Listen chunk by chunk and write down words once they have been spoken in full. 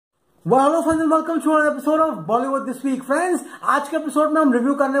Hello friends, welcome to another episode of Bollywood this week. Friends, आज के episode में हम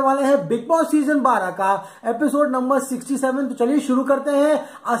रिव्यू करने वाले हैं बिग बॉस सीजन 12 का एपिसोड नंबर 67। तो चलिए शुरू करते हैं।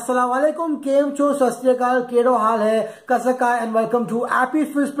 अस्सलाम वालेकुम, केम चो, सत श्री अकाल, केडो हाल है, कसका and welcome to AP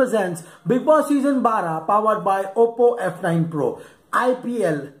fish presents big boss season 12 powered by Oppo F9 Pro।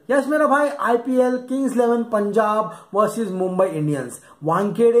 IPL, yes मेरा भाई, IPL Kings 11 Punjab versus Mumbai Indians.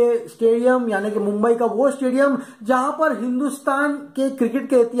 Wankhede stadium यानी कि मुंबई का वो स्टेडियम जहां पर हिंदुस्तान के क्रिकेट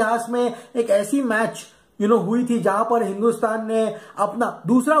के इतिहास में एक ऐसी मैच हुई थी जहां पर हिंदुस्तान ने अपना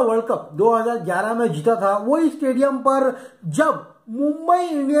दूसरा वर्ल्ड कप 2011 में जीता था। वही स्टेडियम पर जब मुंबई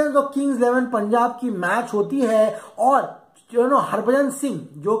इंडियंस और किंग्स 11 पंजाब की मैच होती है और हरभजन सिंह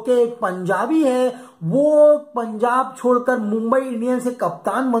जो कि एक पंजाबी है, वो पंजाब छोड़कर मुंबई इंडियंस के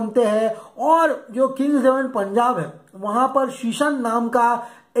कप्तान बनते हैं। और जो किंग्स 11 पंजाब है वहां पर शीशन नाम का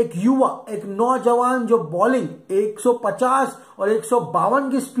एक युवा, एक नौजवान जो बॉलिंग 150 और 152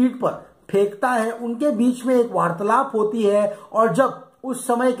 की स्पीड पर फेंकता है, उनके बीच में एक वार्तालाप होती है। और जब उस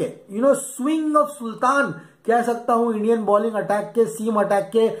समय के स्विंग ऑफ सुल्तान कह सकता हूं, इंडियन बॉलिंग अटैक के, सीम अटैक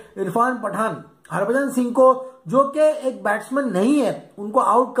के इरफान पठान हरभजन सिंह को, जो कि एक बैट्समैन नहीं है, उनको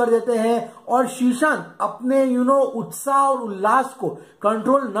आउट कर देते हैं। और शीशान अपने उत्साह और उल्लास को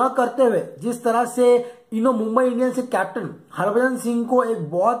कंट्रोल न करते हुए जिस तरह से मुंबई इंडियंस के कैप्टन हरभजन सिंह को एक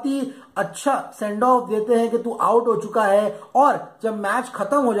बहुत ही अच्छा सेंड ऑफ देते हैं कि तू आउट हो चुका है। और जब मैच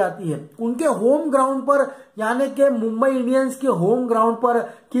खत्म हो जाती है उनके होम ग्राउंड पर, यानी कि मुंबई इंडियंस के होम ग्राउंड पर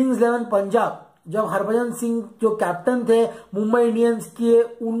किंग्स 11 पंजाब जब हरभजन सिंह जो कैप्टन थे मुंबई इंडियंस के,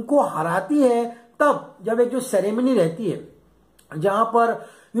 उनको हराती है, तब जब एक जो सेरेमनी रहती है जहां पर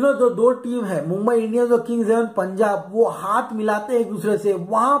जो दो टीम है मुंबई इंडियंस और किंग्स 11 पंजाब, वो हाथ मिलाते हैं एक दूसरे से,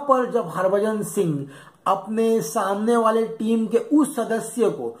 वहां पर जब हरभजन सिंह अपने सामने वाले टीम के उस सदस्य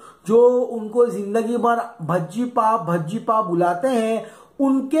को जो उनको जिंदगी भर भज्जी पा बुलाते हैं,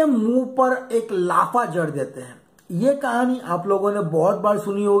 उनके मुंह पर एक लाफा जड़ देते हैं। ये कहानी आप लोगों ने बहुत बार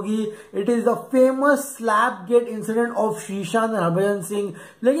सुनी होगी। It is the famous slab gate incident of Sreesanth और हरभजन सिंह।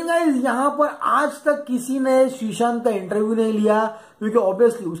 लेकिन गाइस, यहाँ पर आज तक किसी ने श्रीशांत का इंटरव्यू नहीं लिया, क्योंकि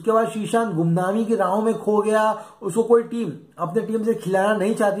ऑब्वियसली उसके बाद श्रीशांत गुमनामी की राहों में खो गया। उसको कोई टीम अपने टीम से खिलाना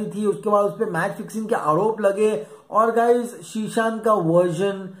नहीं चाहती थी। उसके बाद उस पर मैच फिक्सिंग के आरोप लगे और गाइस, श्रीशांत का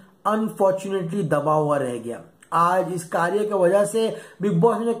वर्जन अनफॉर्चुनेटली दबा हुआ रह गया। आज इस कार्य की वजह से बिग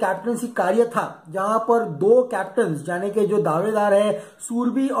बॉस में जो कैप्टनसी कार्य था, जहां पर दो कैप्टन यानी कि जो दावेदार है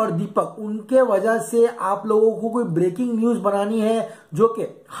सूरबी और दीपक, उनके वजह से आप लोगों को कोई ब्रेकिंग न्यूज बनानी है, जो कि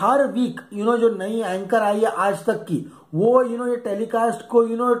हर वीक जो नई एंकर आई है आज तक की, वो ये टेलीकास्ट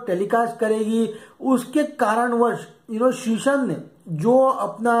को टेलीकास्ट करेगी। उसके कारणवश शीशन ने जो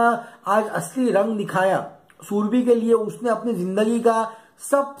अपना आज असली रंग दिखाया सूरबी के लिए, उसने अपनी जिंदगी का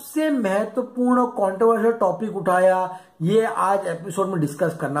सबसे महत्वपूर्ण कंट्रोवर्शियल टॉपिक उठाया। ये आज एपिसोड में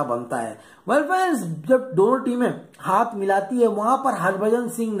डिस्कस करना बनता है। वेल फ्रेंड्स, जब दोनों टीमें हाथ मिलाती है, वहां पर हरभजन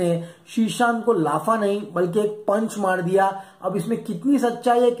सिंह ने शीशान को लाफा नहीं बल्कि एक पंच मार दिया। अब इसमें कितनी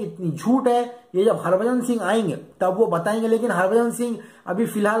सच्चाई है, कितनी झूठ है, ये जब हरभजन सिंह आएंगे तब वो बताएंगे। लेकिन हरभजन सिंह अभी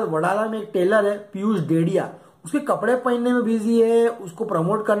फिलहाल वडाला में एक टेलर है, पीयूष डेडिया, उसके कपड़े पहनने में बिजी है, उसको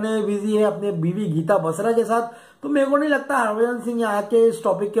प्रमोट करने में बिजी है अपने बीवी गीता बसरा के साथ। तो मेरे को नहीं लगता हरभजन सिंह यहाँ के इस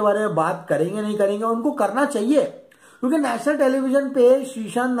टॉपिक के बारे में बात करेंगे, नहीं करेंगे। उनको करना चाहिए, क्योंकि नेशनल टेलीविजन पे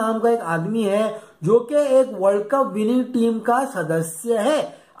श्रीशांत नाम का एक आदमी है जो कि एक वर्ल्ड कप विनिंग टीम का सदस्य है।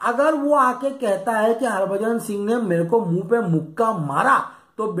 अगर वो आके कहता है कि हरभजन सिंह ने मेरे को मुंह पे मुक्का मारा,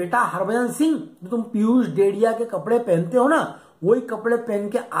 तो बेटा हरभजन सिंह, तुम पीयूष डेडिया के कपड़े पहनते हो ना, वही कपड़े पहन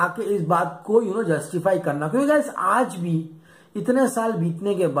के आके इस बात को जस्टिफाई करना। क्योंकि गाइस, आज भी इतने साल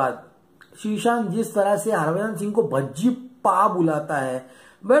बीतने के बाद शीशांत जिस तरह से हरभजन सिंह को भज्जी पा बुलाता है,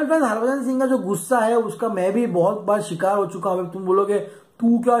 वेल फ्रेंड्स, हरभजन सिंह का जो गुस्सा है उसका मैं भी बहुत बार शिकार हो चुका हूं। तुम बोलोगे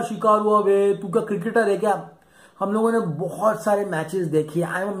तू क्या शिकार हुआ बे, तू क्या क्रिकेटर है क्या? हम लोगों ने बहुत सारे मैचेस देखे।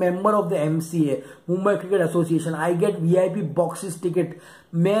 I am a member of the MCA, Mumbai cricket association. I get VIP boxes ticket.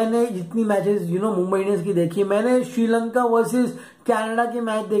 मैंने जितनी मैचेस मुंबई इंडियंस की देखी है, मैंने श्रीलंका वर्सेस कनाडा की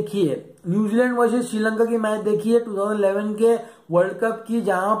मैच देखी है, न्यूजीलैंड वर्सेस श्रीलंका की मैच देखी है 2011 के वर्ल्ड कप की,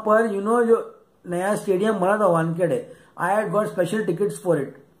 जहां पर जो नया स्टेडियम बना था Wankhede. I had got special tickets for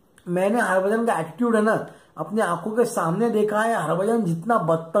it. मैंने हरभजन का एटीट्यूड है ना अपने आंखों के सामने देखा है। हरभजन जितना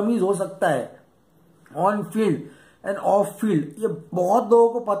बदतमीज हो सकता है on field end of field, ये बहुत लोगों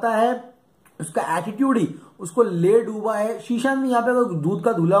को पता है। उसका एटीट्यूड ही उसको ले डूबा है। शीशांत भी यहाँ पे कोई दूध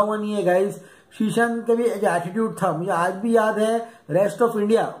का धुला हुआ नहीं है गाइस। शीशांत का भी जो एटीट्यूड था, मुझे आज भी याद है, rest of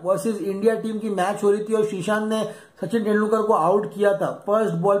India versus India team की मैच हो रही थी और शीशांत ने सचिन तेंदुलकर को आउट किया था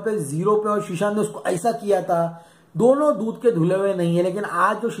फर्स्ट बॉल पे 0 पे, और शीशांत ने उसको ऐसा किया था दोनों दूध के धुले हुए नहीं है। लेकिन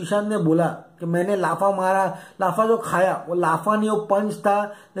आज जो शीशांत ने बोला कि मैंने लाफा मारा, लाफा जो खाया वो लाफा नहीं, वो पंच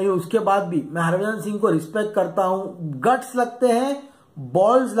था। लेकिन उसके बाद भी मैं हरभजन सिंह को रिस्पेक्ट करता हूं। गट्स लगते हैं,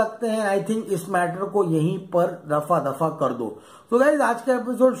 बॉल्स लगते हैं। आई थिंक इस मैटर को यहीं पर रफा दफा कर दो। तो गाइस आज का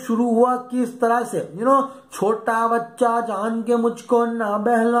एपिसोड शुरू हुआ किस तरह से, छोटा बच्चा जान के मुझको ना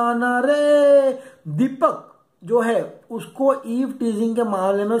बहलाना रे। दीपक जो है उसको ईव टीजिंग के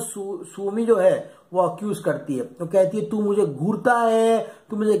मामले में सुमी जो है वो अक्यूज करती है। तो कहती है तू मुझे घूरता है,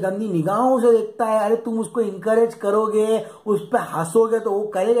 तू मुझे गंदी निगाहों से देखता है, अरे तुम उसको इंकरेज करोगे, उस पर हंसोगे तो वो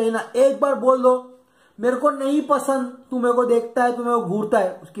करेगा ही ना। एक बार बोल दो मेरे को नहीं पसंद, तू मेरे को देखता है, तू मेरे को घूरता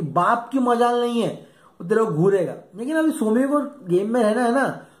है, उसकी बाप की मजाल नहीं है, वो तेरे को घूरेगा। लेकिन अभी सुमी को गेम में रहना है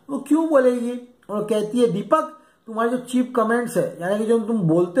ना, वो क्यों बोलेगी। और कहती है दीपक तुम्हारे जो चीप कमेंट्स है, यानी कि जो तुम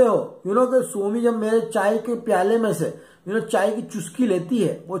बोलते हो, कि सोमी जब मेरे चाय के प्याले में से चाय की चुस्की लेती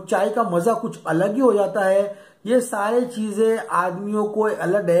है, वो चाय का मजा कुछ अलग ही हो जाता है। ये सारी चीजें आदमियों को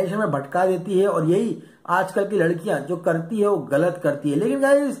अलग डायरेक्शन में भटका देती है और यही आजकल की लड़कियां जो करती है वो गलत करती है। लेकिन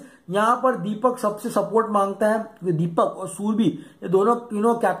गाइस यहाँ पर दीपक सबसे सपोर्ट मांगता है, क्योंकि दीपक और सूरभी ये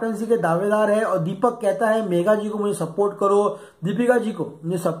दोनों कैप्टनसी के दावेदार है। और दीपक कहता है मेघा जी को मुझे सपोर्ट करो, दीपिका जी को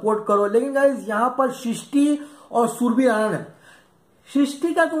मुझे सपोर्ट करो। लेकिन गाइस यहाँ पर सृष्टि और सूरभी राणा ने,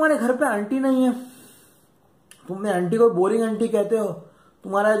 सृष्टि का तुम्हारे घर पे आंटी नहीं है, तुमने आंटी को बोरिंग आंटी कहते हो,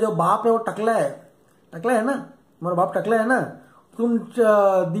 तुम्हारा जो बाप है वो टकला है ना, तुम्हारा बाप टकला है ना। तुम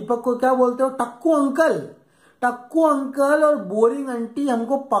दीपक को क्या बोलते हो, टक्कू अंकल और बोरिंग आंटी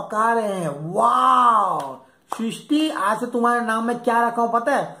हमको पका रहे हैं। वाह सृष्टि, आज से तुम्हारे नाम में क्या रखा हूं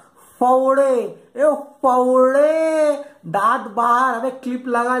पता है, फौड़े। दांत बाहर, अबे क्लिप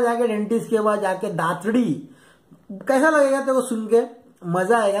लगा जाके डेंटिस्ट के पास जाके, दांतड़ी। कैसा लगेगा तेरे को सुन के,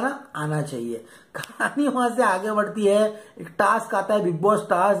 मजा आएगा ना, आना चाहिए। कहानी वहां से आगे बढ़ती है, एक टास्क आता है, बिग बॉस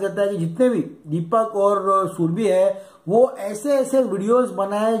टास्क देता है कि जितने भी दीपक और सूरभी है वो ऐसे ऐसे वीडियोस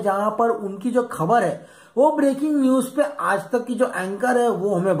बनाए जहां पर उनकी जो खबर है वो ब्रेकिंग न्यूज पे आज तक की जो एंकर है वो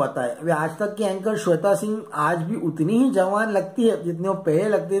हमें बताए। अभी आज तक की एंकर श्वेता सिंह आज भी उतनी ही जवान लगती है जितनी वो पहले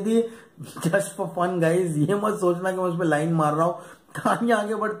लगती थी। जस्ट फॉर फन गाइज, ये मत सोचना कि मैं उस पर लाइन मार रहा हूँ। कहानी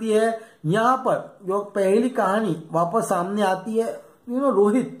आगे बढ़ती है, यहाँ पर जो पहली कहानी वापस सामने आती है।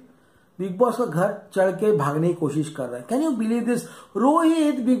 रोहित बिग बॉस का घर चढ़ के भागने की कोशिश कर रहा है। Can you believe this,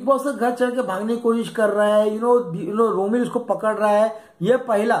 Rohit big boss का घर चढ़ के भागने की कोशिश कर रहा है। रोमिल उसको पकड़ रहा है। ये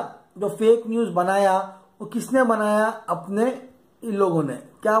पहला जो फेक न्यूज बनाया वो किसने बनाया, अपने इन लोगों ने,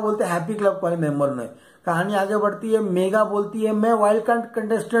 क्या बोलते हैं, हैप्पी क्लब वाले मेंबर ने। कहानी आगे बढ़ती है, मेगा बोलती है मैं वाइल्ड कार्ड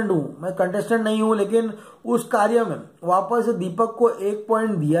कंटेस्टेंट हूं, मैं कंटेस्टेंट नहीं हूं। लेकिन उस कार्य में वापस से दीपक को 1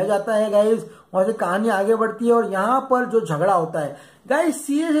 पॉइंट दिया जाता है गाइस। वहां से कहानी आगे बढ़ती है और यहाँ पर जो झगड़ा होता है गाइस,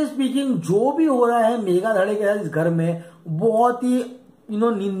 सीरियसली स्पीकिंग जो भी हो रहा है मेगा धड़े के साथ इस घर में बहुत ही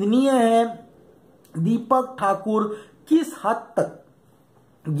निंदनीय है। दीपक ठाकुर किस हद तक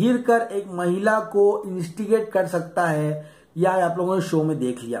गिरकर एक महिला को इंस्टिगेट कर सकता है, या आप लोगों ने शो में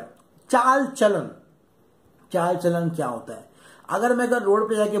देख लिया। चाल चलन क्या होता है, अगर मैं रोड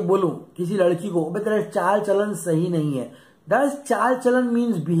पे जाके बोलूं किसी लड़की को तेरा चाल चलन सही नहीं है, दैट चाल चलन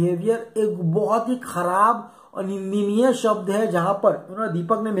मीन्स बिहेवियर, एक बहुत ही खराब और निंदनीय शब्द है। जहां पर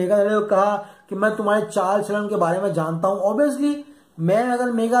दीपक ने मेघा धड़े को कहा कि मैं तुम्हारे चाल चलन के बारे में जानता हूं। ऑब्वियसली मैं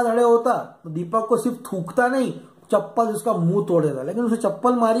अगर मेघा धड़े होता तो दीपक को सिर्फ थूकता नहीं, चप्पल उसका मुंह तोड़ देता। लेकिन उसे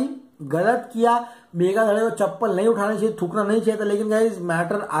चप्पल मारी, गलत किया। मेघा धड़े को चप्पल नहीं उठानी चाहिए, थूकना नहीं चाहिए था। लेकिन गाइज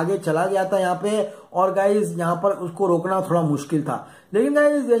मैटर आगे चला गया था यहाँ पे, और गाइज यहाँ पर उसको रोकना थोड़ा मुश्किल था। लेकिन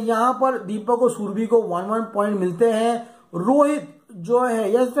गाइज यहाँ पर दीपक और सूरभी को 1-1 पॉइंट मिलते हैं। रोहित जो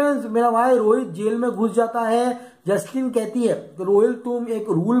है, यस फ्रेंड्स, मेरा भाई रोहित जेल में घुस जाता है। जस्टिन कहती है कि रोहित तुम एक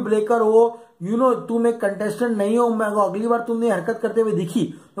रूल ब्रेकर हो, तुम एक कंटेस्टेंट नहीं हो, मैं अगली बार तुमने हरकत करते हुए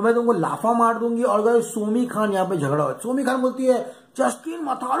दिखी तो मैं तुमको लाफा मार दूंगी। और अगर सोमी खान यहाँ पे झगड़ा हो, सोमी खान बोलती है Justin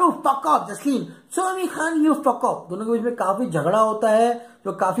Matharu fuck up, Justin Somi Khan you fuck up. दोनों के बीच में काफी झगड़ा होता है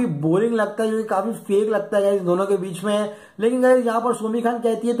जो काफी बोरिंग लगता है, जो काफी फेक लगता है इन दोनों के बीच में। लेकिन गाइस यहाँ पर सोमी खान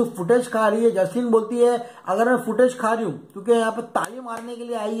कहती है तू फुटेज खा रही है, जस्टिन बोलती है अगर मैं फुटेज खा रही हूँ क्योंकि यहाँ पे ताली मारने के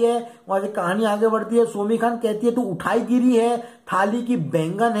लिए आई है। वहां से कहानी आगे बढ़ती है, सोमी खान कहती है तू उठाई गिरी है, थाली की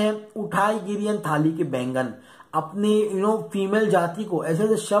बैंगन है, उठाई गिरी है थाली की बैंगन। अपनी फीमेल जाति को ऐसे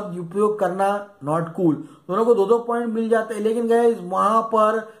ऐसे शब्द उपयोग करना नॉट कूल। दोनों को 2-2 पॉइंट मिल जाते हैं। लेकिन गाइस वहां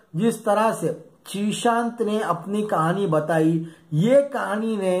पर जिस तरह से शीशांत ने अपनी कहानी बताई, ये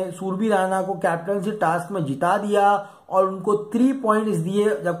कहानी ने सूरभी राणा को कैप्टनसी टास्क में जिता दिया और उनको 3 पॉइंट्स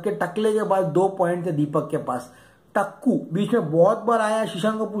दिए, जबकि टकले के बाद 2 पॉइंट थे दीपक के पास। टक्कू बीच में बहुत बार आया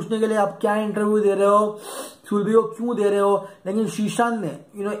शीशांत को पूछने के लिए आप क्या इंटरव्यू दे रहे हो, सूरभी को क्यों दे रहे हो, लेकिन शीशांत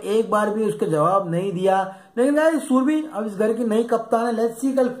ने एक बार भी उसका जवाब नहीं दिया। लेकिन गाइस सूरभी अब इस घर की नई कप्तान है। लेट्स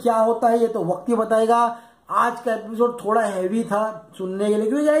सी कल क्या होता है, ये तो वक्त ही बताएगा। आज का एपिसोड थोड़ा हैवी था सुनने के लिए,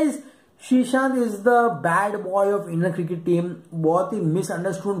 क्योंकि guys Sreesanth is the bad boy of Indian cricket team. बहुत ही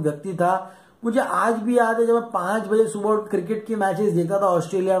मिसअंडरस्टूड व्यक्ति था। मुझे आज भी याद है जब मैं 5 बजे सुबह क्रिकेट की मैचेस देखा था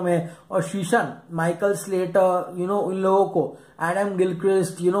ऑस्ट्रेलिया में, और श्रीशांत, माइकल स्लेटर, इन लोगों को, एडम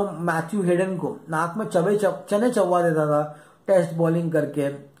गिलक्रिस्ट, मैथ्यू हेडन को नाक में चने चबवा देता था टेस्ट बॉलिंग करके।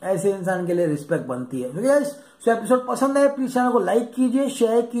 ऐसे इंसान के लिए रिस्पेक्ट बनती है। तो एपिसोड पसंद है प्लीज चैनल को लाइक कीजिए,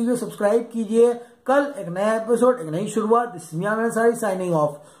 शेयर कीजिए, सब्सक्राइब कीजिए। कल एक नया एपिसोड, एक नई शुरुआत। This is me Aamir Ansari signing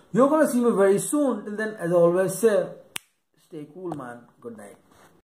off. You're gonna see me very soon. Till then, as always, say, stay cool, man. Good night.